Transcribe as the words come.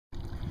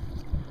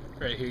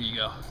Right, here you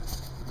go.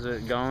 Is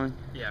it going?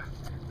 Yeah.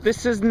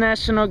 This is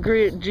National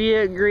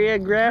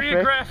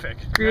Geographic.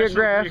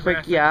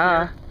 Geographic,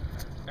 yeah.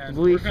 And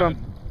We we're gonna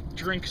from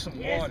drink some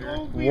water.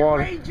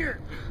 water.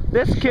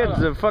 This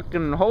kid's a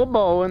fucking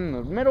hobo in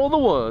the middle of the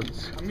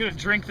woods. I'm gonna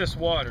drink this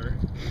water.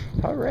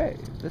 Alright,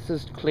 this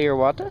is clear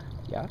water.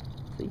 Yeah,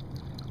 see?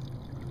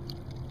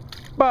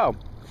 Boom!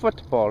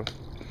 Football.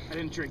 I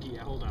didn't drink it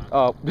yet, hold on.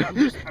 Oh.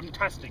 I'm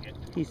testing it.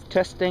 He's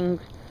testing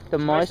the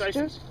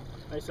moisture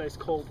Nice ice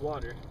cold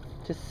water.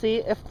 to see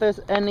if there's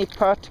any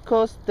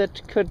particles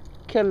that could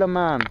kill a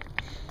man.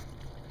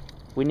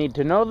 We need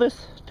to know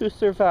this to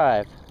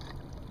survive.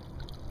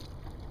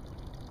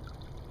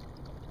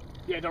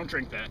 Yeah, don't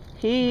drink that.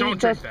 He Don't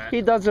drink that.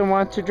 He doesn't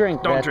want to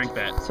drink that. Don't drink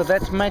that. So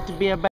that might be a bad